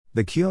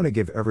The Kiona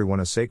give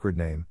everyone a sacred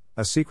name,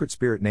 a secret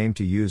spirit name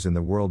to use in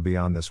the world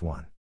beyond this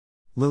one.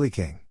 Lily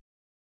King.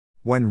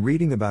 When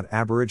reading about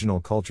Aboriginal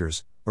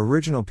cultures,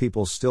 original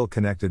peoples still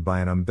connected by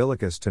an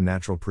umbilicus to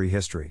natural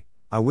prehistory,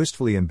 I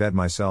wistfully embed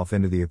myself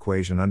into the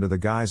equation under the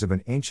guise of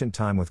an ancient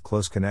time with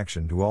close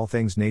connection to all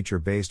things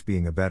nature-based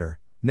being a better,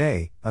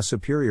 nay, a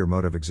superior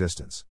mode of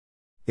existence.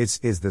 It's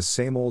the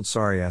same old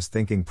sorry-ass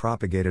thinking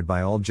propagated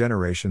by all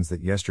generations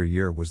that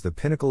yesteryear was the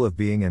pinnacle of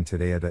being and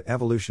today at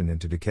evolution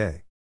into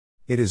decay.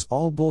 It is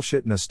all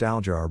bullshit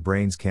nostalgia our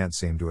brains can't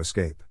seem to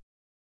escape.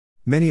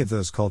 Many of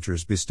those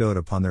cultures bestowed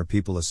upon their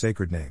people a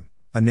sacred name,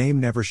 a name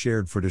never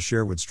shared for to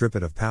share would strip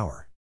it of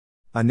power.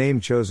 A name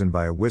chosen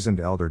by a wizened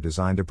elder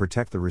designed to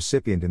protect the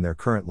recipient in their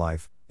current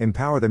life,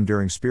 empower them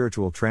during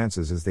spiritual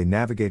trances as they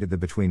navigated the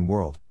between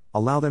world,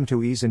 allow them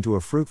to ease into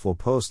a fruitful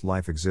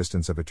post-life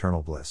existence of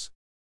eternal bliss.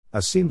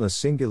 A seamless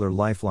singular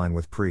lifeline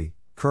with pre,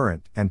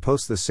 current, and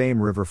post the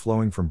same river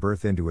flowing from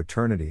birth into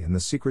eternity, and the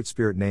secret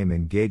spirit name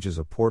engages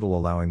a portal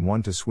allowing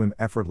one to swim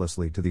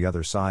effortlessly to the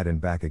other side and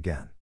back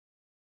again.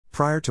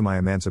 Prior to my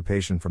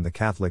emancipation from the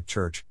Catholic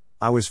Church,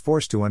 I was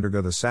forced to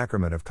undergo the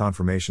sacrament of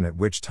confirmation, at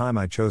which time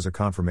I chose a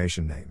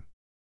confirmation name.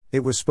 It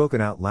was spoken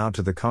out loud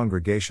to the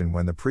congregation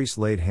when the priest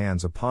laid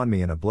hands upon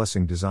me in a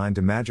blessing designed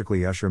to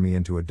magically usher me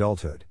into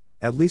adulthood,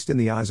 at least in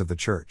the eyes of the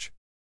church.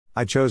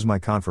 I chose my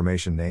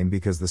confirmation name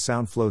because the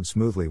sound flowed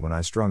smoothly when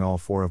I strung all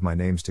four of my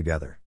names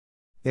together.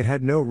 It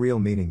had no real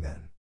meaning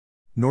then.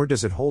 Nor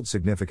does it hold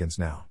significance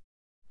now.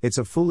 It's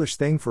a foolish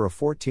thing for a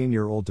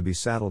 14-year-old to be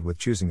saddled with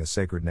choosing a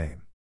sacred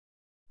name.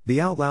 The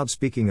out loud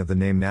speaking of the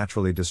name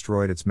naturally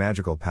destroyed its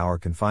magical power,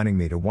 confining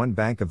me to one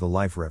bank of the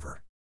life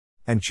river.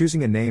 And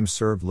choosing a name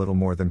served little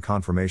more than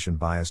confirmation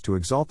bias to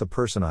exalt the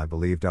person I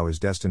believed I was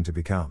destined to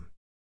become.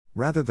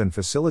 Rather than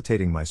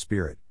facilitating my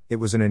spirit, it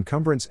was an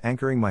encumbrance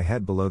anchoring my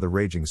head below the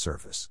raging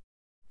surface.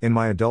 In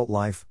my adult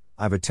life,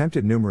 I've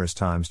attempted numerous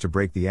times to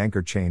break the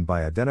anchor chain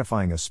by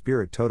identifying a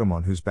spirit totem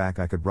on whose back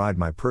I could ride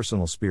my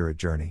personal spirit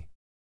journey.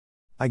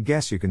 I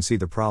guess you can see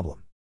the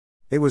problem.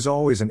 It was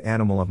always an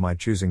animal of my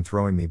choosing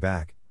throwing me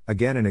back,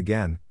 again and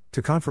again,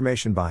 to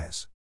confirmation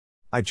bias.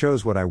 I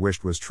chose what I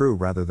wished was true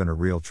rather than a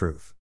real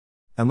truth.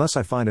 Unless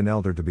I find an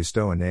elder to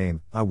bestow a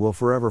name, I will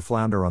forever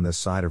flounder on this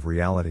side of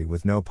reality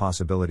with no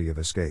possibility of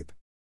escape.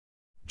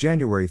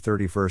 January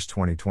 31,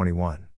 2021.